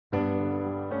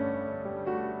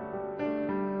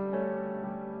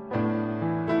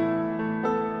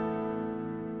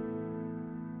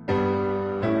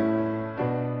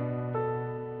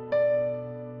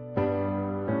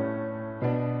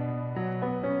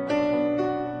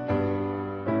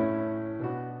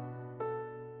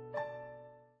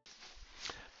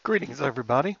Greetings,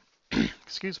 everybody.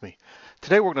 Excuse me.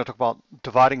 Today we're going to talk about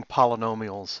dividing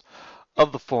polynomials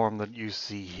of the form that you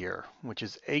see here, which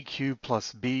is a cubed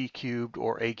plus b cubed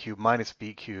or a cubed minus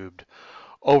b cubed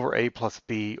over a plus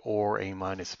b or a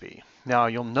minus b. Now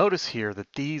you'll notice here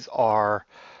that these are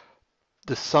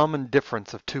the sum and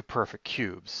difference of two perfect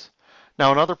cubes.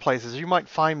 Now in other places you might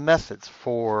find methods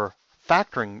for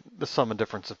factoring the sum and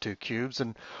difference of two cubes,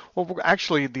 and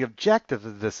actually the objective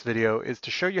of this video is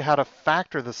to show you how to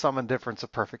factor the sum and difference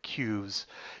of perfect cubes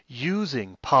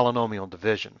using polynomial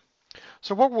division.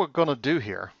 So what we're going to do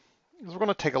here is we're going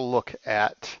to take a look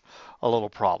at a little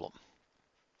problem.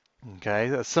 Okay,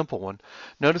 a simple one.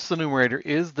 Notice the numerator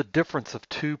is the difference of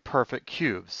two perfect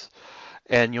cubes.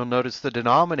 And you'll notice the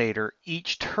denominator,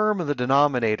 each term of the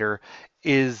denominator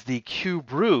is the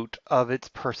cube root of its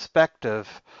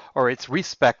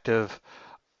respective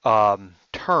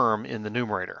term in the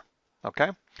numerator. Okay?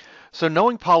 So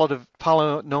knowing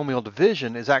polynomial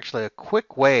division is actually a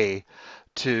quick way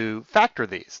to factor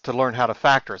these, to learn how to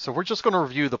factor. So we're just going to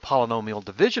review the polynomial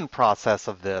division process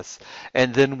of this,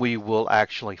 and then we will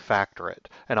actually factor it.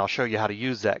 And I'll show you how to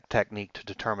use that technique to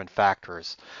determine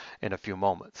factors in a few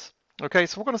moments. Okay,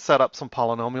 so we're going to set up some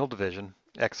polynomial division,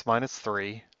 x minus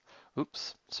 3.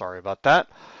 Oops, sorry about that.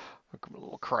 A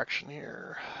little correction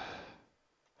here.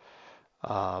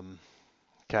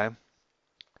 Okay,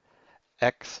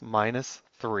 x minus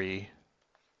 3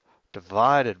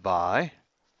 divided by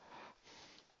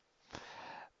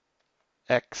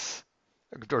x,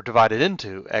 or divided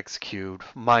into x cubed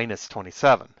minus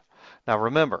 27. Now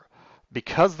remember,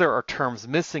 because there are terms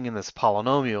missing in this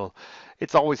polynomial,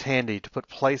 it's always handy to put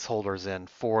placeholders in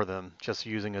for them just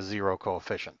using a zero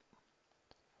coefficient,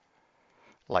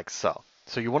 like so.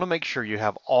 So you want to make sure you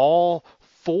have all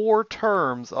four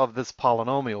terms of this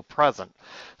polynomial present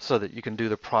so that you can do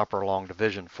the proper long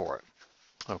division for it.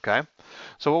 Okay,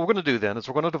 so what we're going to do then is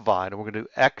we're going to divide, and we're going to do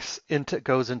x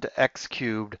goes into x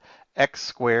cubed x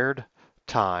squared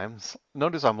times.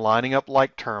 Notice I'm lining up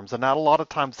like terms, and that a lot of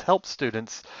times helps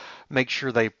students make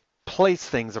sure they place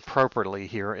things appropriately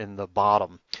here in the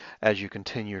bottom as you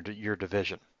continue your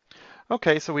division.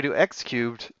 Okay, so we do x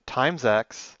cubed times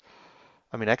x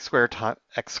squared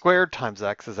times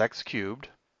x is x cubed.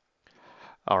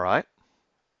 All right.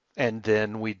 And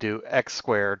then we do x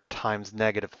squared times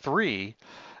negative 3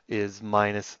 is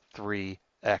minus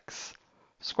 3x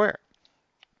squared.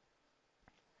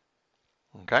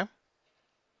 Okay?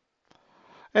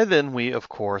 And then we, of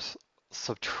course,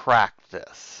 subtract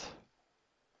this.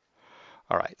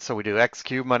 All right, so we do x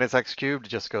cubed minus x cubed, it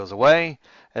just goes away,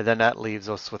 and then that leaves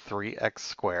us with 3x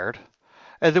squared.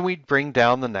 And then we bring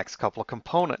down the next couple of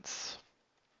components,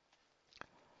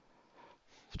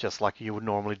 just like you would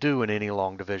normally do in any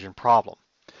long division problem.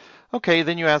 Okay,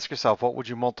 then you ask yourself, what would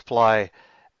you multiply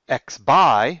x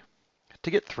by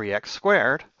to get 3x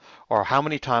squared? Or how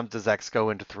many times does x go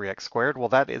into 3x squared? Well,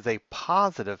 that is a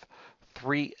positive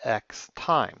 3x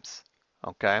times.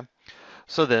 Okay,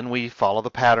 so then we follow the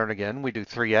pattern again. We do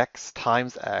 3x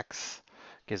times x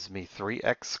gives me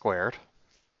 3x squared.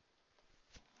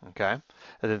 Okay,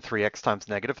 and then 3x times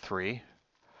negative 3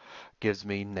 gives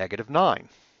me negative 9x.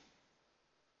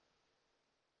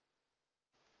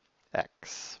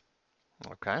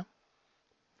 Okay,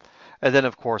 and then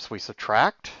of course we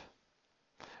subtract,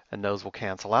 and those will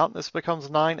cancel out, and this becomes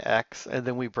 9x, and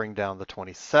then we bring down the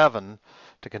 27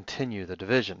 to continue the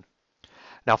division.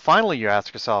 Now finally you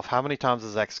ask yourself, how many times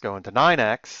does x go into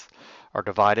 9x, or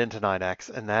divide into 9x,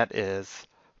 and that is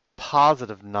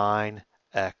positive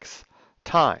 9x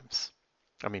times.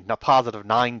 I mean, not positive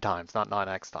 9 times, not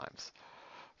 9x times.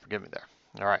 Forgive me there.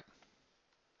 All right.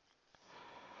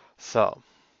 So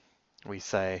we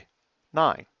say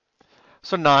 9.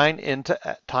 So 9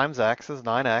 into times x is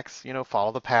 9x. You know,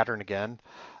 follow the pattern again.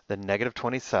 Then negative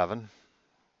 27.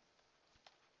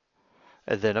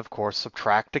 And then, of course,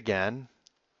 subtract again.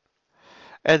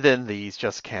 And then these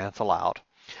just cancel out.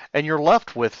 And you're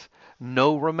left with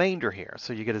no remainder here.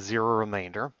 So you get a 0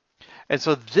 remainder. And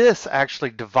so this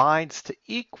actually divides to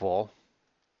equal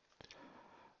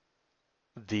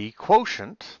the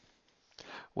quotient,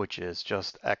 which is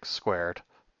just x squared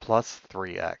plus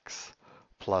 3x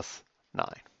plus 9.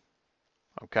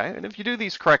 Okay, and if you do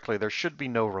these correctly, there should be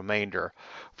no remainder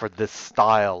for this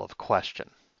style of question,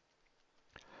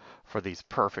 for these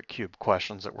perfect cube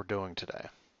questions that we're doing today.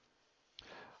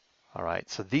 All right,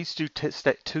 so these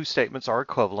two statements are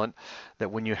equivalent,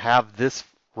 that when you have this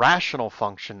rational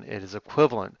function, it is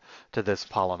equivalent to this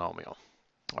polynomial.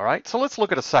 All right, so let's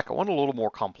look at a second one, a little more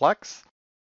complex.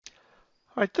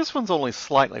 All right, this one's only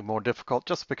slightly more difficult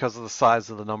just because of the size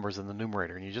of the numbers in the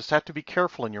numerator, and you just have to be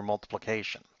careful in your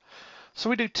multiplication. So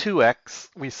we do 2x.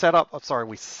 We set up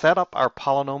our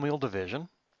polynomial division.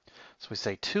 So we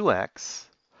say 2x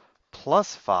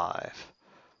plus 5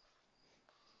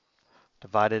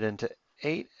 divided into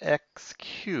 8x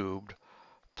cubed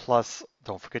plus,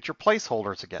 don't forget your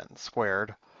placeholders again,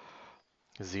 squared,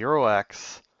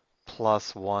 0x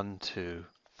plus 1, 2,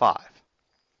 5.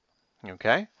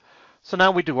 Okay? So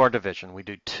now we do our division. We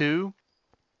do 2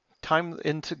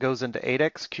 goes into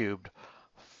 8x cubed,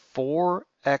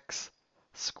 4x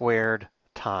squared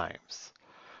times.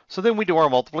 So then we do our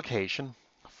multiplication.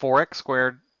 4x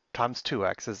squared times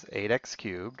 2x is 8x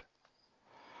cubed.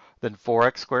 Then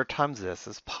 4x squared times this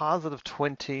is positive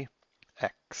 20x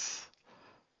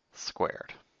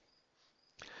squared.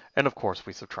 And of course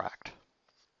we subtract.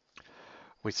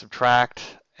 We subtract,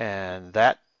 and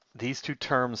these two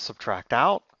terms subtract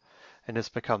out, and this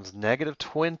becomes negative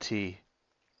 20x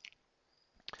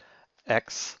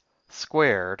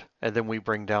squared, and then we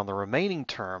bring down the remaining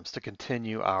terms to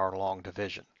continue our long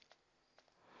division.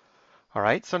 All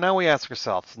right, so now we ask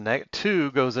ourselves,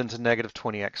 2 goes into negative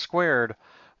 20x squared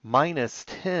minus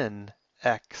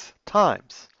 10x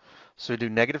times. So we do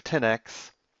negative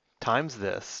 10x times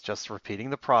this, just repeating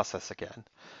the process again,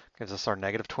 gives us our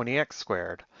negative 20x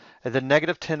squared. And then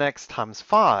negative 10x times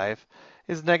 5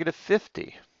 is negative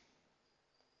 50x.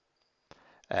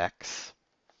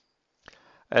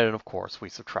 And of course, we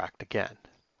subtract again.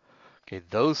 Okay,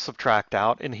 those subtract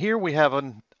out. And here we have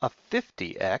a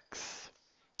 50x.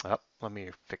 Oh, let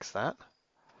me fix that.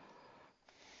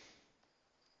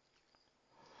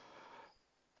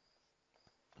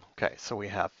 Okay, so we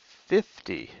have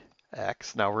 50x.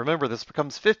 Now remember, this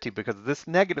becomes 50 because this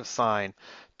negative sign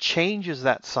changes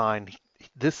that sign,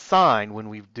 this sign, when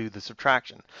we do the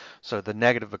subtraction. So the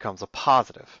negative becomes a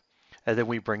positive. And then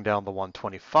we bring down the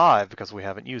 125 because we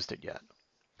haven't used it yet.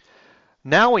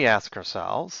 Now we ask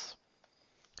ourselves,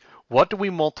 what would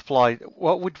we multiply 2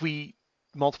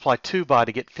 by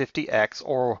to get 50x,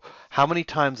 or how many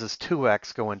times does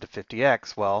 2x go into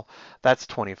 50x? Well, that's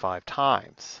 25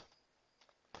 times.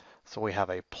 So we have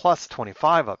a plus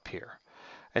 25 up here.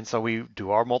 And so we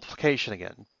do our multiplication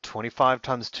again. 25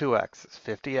 times 2x is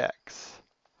 50x.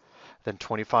 Then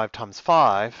 25 times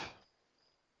 5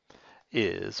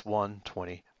 is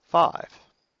 125.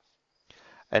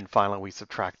 And finally we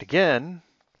subtract again,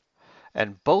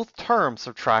 and both terms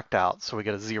subtract out, so we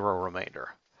get a 0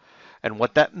 remainder. And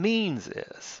what that means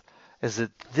is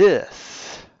that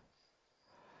this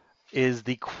is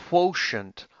the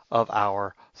quotient of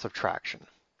our subtraction.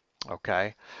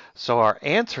 Okay, so our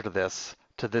answer to this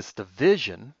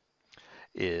division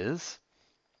is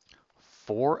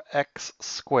 4x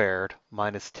squared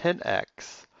minus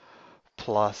 10x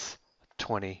plus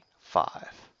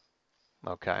 25.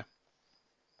 Okay.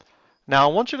 Now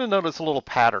I want you to notice a little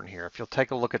pattern here. If you'll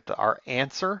take a look at our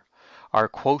answer, our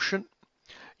quotient,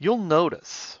 you'll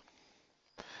notice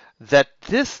that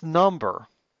this number,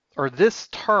 or this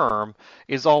term,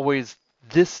 is always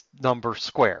this number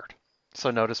squared.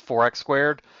 So notice 4x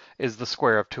squared is the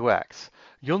square of 2x.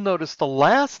 You'll notice the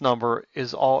last number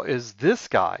is this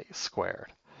guy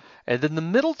squared. And then the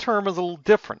middle term is a little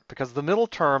different because the middle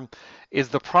term is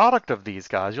the product of these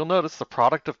guys. You'll notice the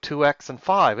product of 2x and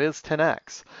 5 is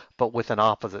 10x, but with an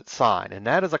opposite sign. And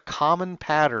that is a common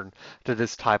pattern to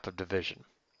this type of division.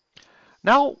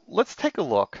 Now let's take a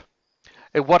look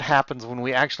at what happens when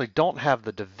we actually don't have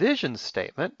the division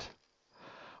statement,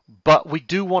 but we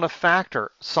do want to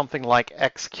factor something like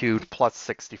x cubed plus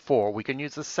 64. We can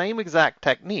use the same exact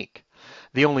technique.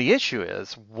 The only issue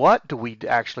is, what do we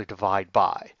actually divide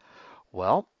by?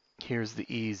 Well, here's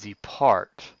the easy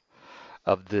part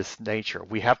of this nature.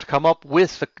 We have to come up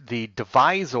with the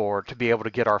divisor to be able to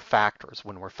get our factors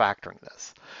when we're factoring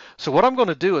this. So what I'm going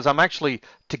to do is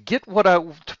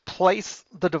to place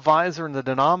the divisor in the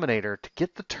denominator, to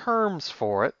get the terms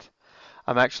for it,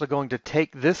 I'm actually going to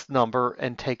take this number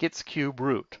and take its cube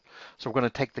root. So we're going to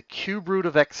take the cube root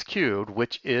of x cubed,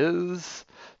 which is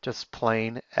just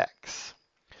plain x.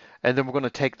 And then we're going to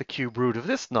take the cube root of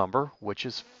this number, which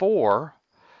is 4,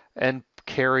 and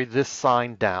carry this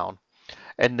sign down.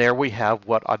 And there we have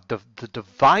the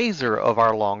divisor of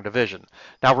our long division.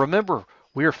 Now remember,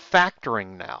 we're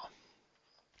factoring now.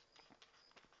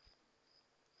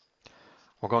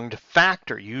 We're going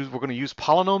to use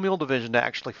polynomial division to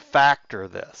actually factor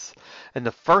this. And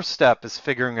the first step is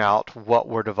figuring out what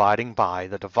we're dividing by,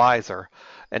 the divisor,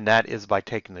 and that is by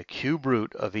taking the cube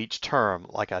root of each term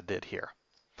like I did here.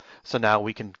 So now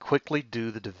we can quickly do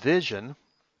the division.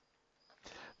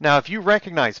 Now if you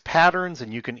recognize patterns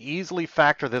and you can easily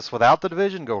factor this without the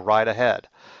division, go right ahead.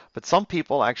 But some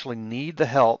people actually need the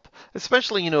help,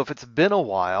 especially if it's been a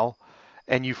while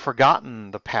and you've forgotten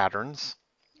the patterns,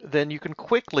 then you can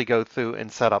quickly go through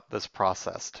and set up this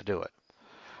process to do it.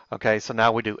 Okay, so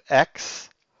now we do x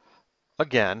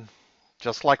again,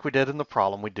 just like we did in the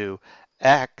problem. We do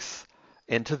x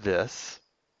into this,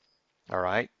 all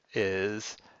right,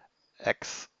 is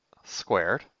x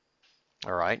squared.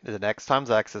 All right, then x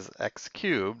times x is x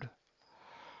cubed,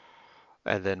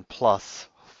 and then plus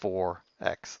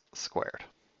 4x squared.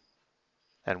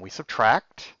 And we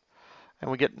subtract, and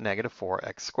we get negative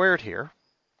 4x squared here,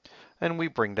 and we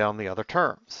bring down the other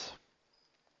terms.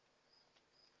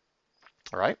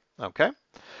 All right, okay.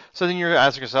 So then you're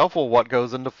asking yourself, well, what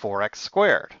goes into 4x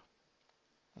squared?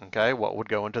 Okay, what would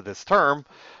go into this term?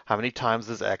 How many times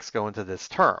does x go into this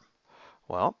term?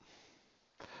 Well,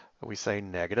 we say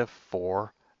negative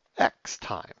 4x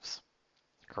times,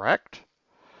 correct?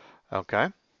 Okay.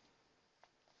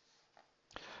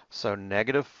 So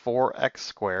negative 4x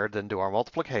squared, then do our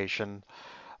multiplication,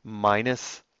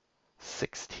 minus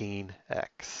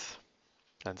 16x,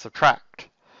 and subtract.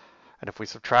 And if we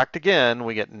subtract again,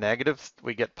 we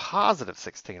get positive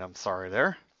 16. I'm sorry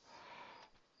there.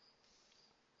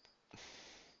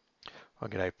 We'll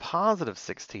get a positive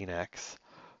 16x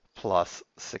plus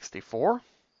 64.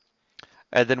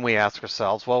 And then we ask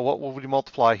ourselves, well, what will we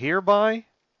multiply here by?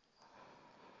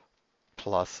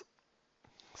 Plus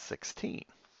 16.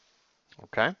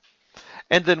 Okay?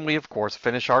 And then we, of course,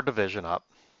 finish our division up.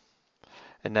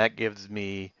 And that gives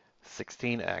me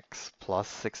 16x plus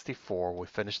 64. We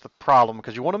finish the problem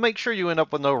because you want to make sure you end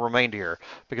up with no remainder here,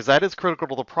 because that is critical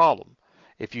to the problem.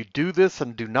 If you do this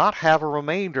and do not have a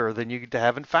remainder, then you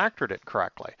haven't factored it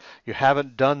correctly. You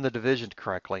haven't done the division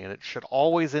correctly, and it should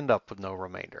always end up with no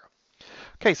remainder.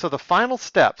 Okay, so the final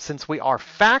step, since we are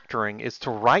factoring, is to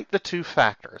write the two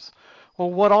factors. Well,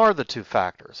 what are the two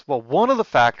factors? Well, one of the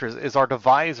factors is our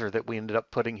divisor that we ended up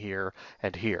putting here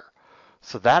and here.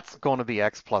 So that's going to be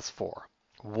x plus 4.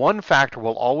 One factor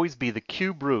will always be the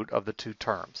cube root of the two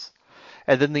terms.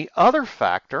 And then the other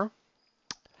factor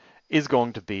is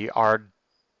going to be our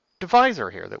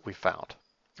divisor here that we found.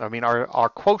 I mean our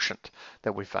quotient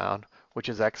that we found, which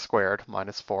is x squared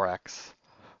minus 4x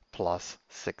plus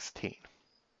 16.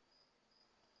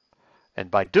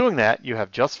 And by doing that, you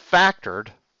have just factored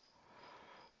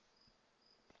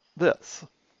this.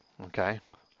 Okay.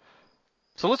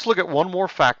 So let's look at one more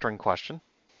factoring question.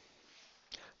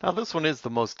 Now this one is the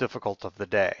most difficult of the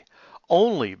day,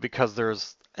 only because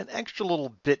there's an extra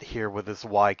little bit here with this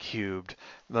y cubed.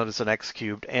 Notice an x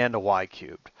cubed and a y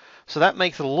cubed. So that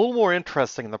makes it a little more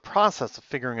interesting in the process of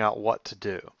figuring out what to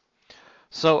do.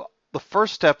 So the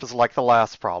first step is like the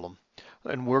last problem,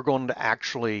 and we're going to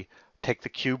actually take the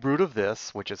cube root of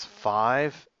this, which is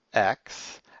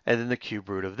 5x, and then the cube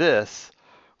root of this,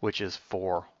 which is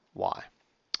 4y.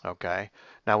 Okay,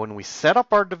 now when we set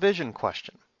up our division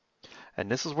question, and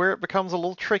this is where it becomes a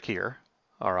little trickier,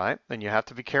 all right, and you have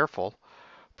to be careful,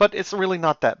 but it's really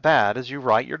not that bad as you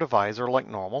write your divisor like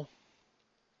normal.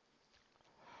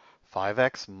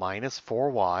 5x minus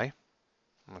 4y,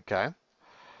 okay?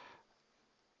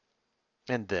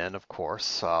 And then, of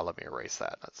course, let me erase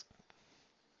that. That's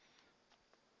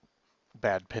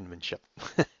bad penmanship.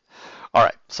 All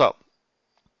right, so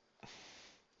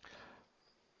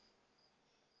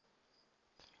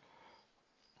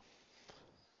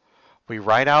we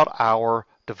write out our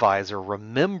divisor,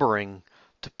 remembering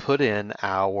to put in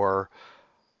our,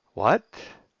 what?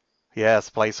 Yes,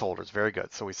 placeholders, very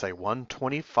good. So we say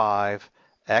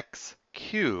 125x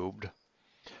cubed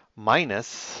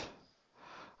minus,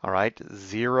 all right,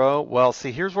 0. Well,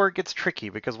 see, here's where it gets tricky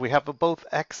because we have both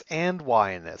x and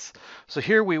y in this. So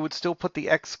here we would still put the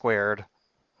x squared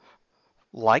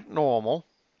like normal,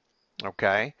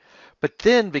 okay? But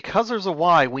then because there's a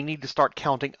y, we need to start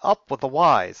counting up with the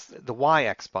y's, the y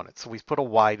exponents. So we put a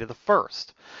y to the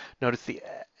first. Notice the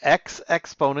x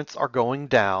exponents are going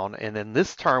down, and in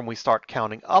this term we start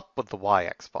counting up with the y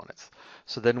exponents.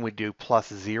 So then we do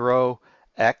plus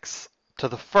 0x to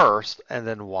the first and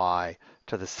then y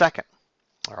to the second.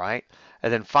 All right,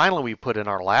 and then finally we put in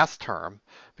our last term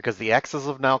because the x's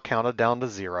have now counted down to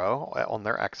 0 on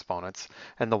their exponents,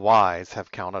 and the y's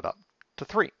have counted up to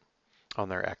 3 on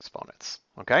their exponents.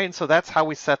 Okay, and so that's how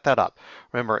we set that up.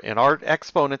 Remember, in our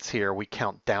exponents here, we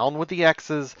count down with the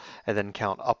x's and then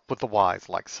count up with the y's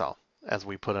like so, as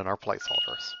we put in our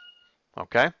placeholders.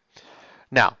 Okay,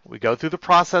 now we go through the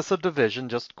process of division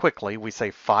just quickly. We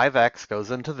say 5x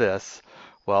goes into this.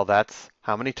 Well, that's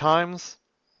how many times?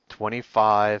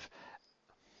 25x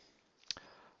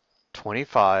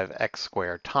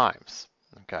squared times.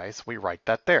 Okay, so we write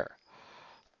that there.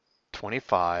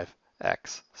 25x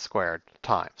squared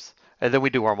times. And then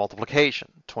we do our multiplication.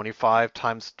 25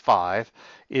 times 5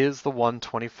 is the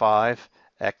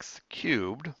 125x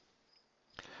cubed.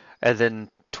 And then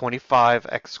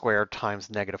 25x squared times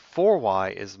negative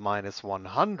 4y is minus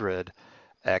 100x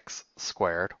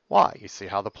squared y. You see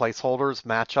how the placeholders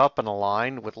match up and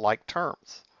align with like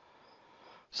terms.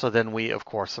 So then we, of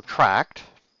course, subtract,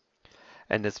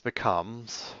 and this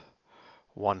becomes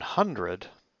 100x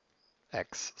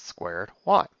squared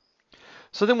y.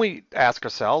 So then we ask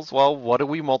ourselves, well, what do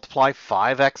we multiply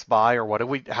 5x by, or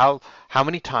how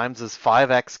many times does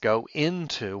 5x go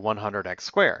into 100x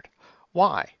squared?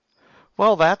 Why?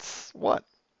 Well, that's what?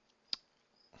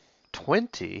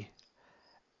 20xy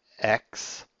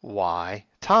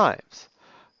times.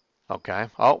 Okay.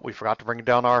 Oh, we forgot to bring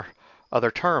down our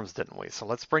other terms, didn't we? So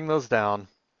let's bring those down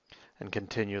and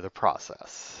continue the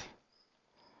process.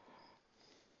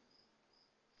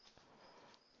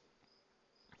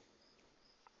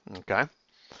 Okay.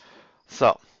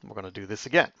 So we're going to do this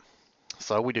again.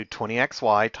 So we do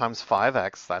 20xy times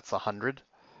 5x, that's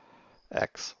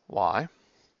 100xy.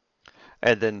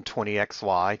 And then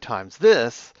 20xy times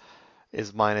this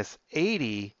is minus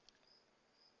 80xy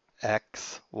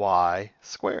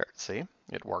squared. See,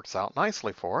 it works out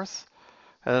nicely for us.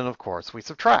 And then, of course, we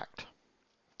subtract.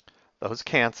 Those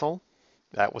cancel.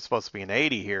 That was supposed to be an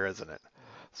 80 here, isn't it?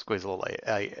 Squeeze a little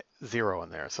 0 in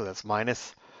there. So that's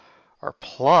minus or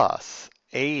plus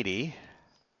 80xy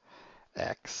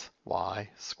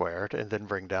squared, and then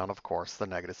bring down, of course, the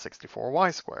negative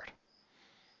 64y squared.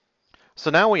 So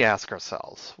now we ask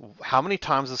ourselves, how many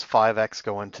times does 5x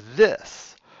go into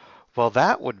this? Well,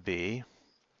 that would be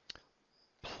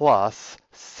plus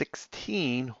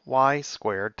 16y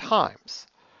squared times.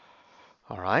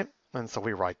 All right, and so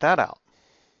we write that out.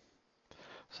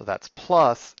 So that's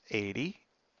plus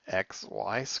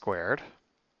 80xy squared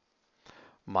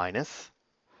minus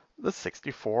the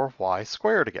 64y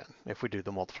squared again, if we do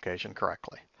the multiplication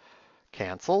correctly.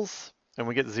 Cancels, and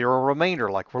we get zero remainder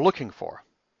like we're looking for.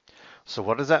 So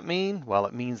what does that mean? Well,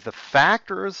 it means the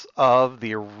factors of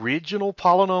the original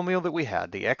polynomial that we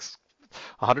had, the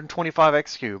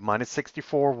 125x cubed minus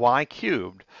 64y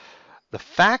cubed, the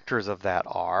factors of that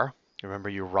are, remember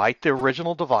you write the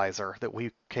original divisor that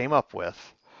we came up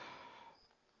with.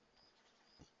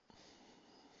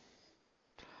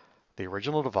 The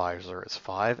original divisor is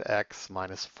 5x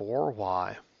minus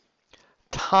 4y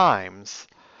times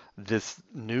this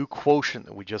new quotient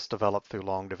that we just developed through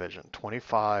long division,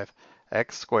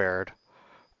 25x squared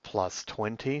plus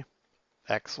 20xy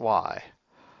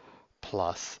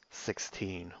plus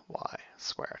 16y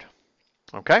squared.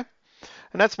 Okay?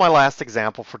 And that's my last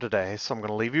example for today, so I'm going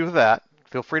to leave you with that.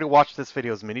 Feel free to watch this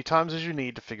video as many times as you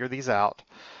need to figure these out.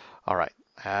 All right,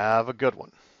 have a good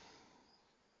one.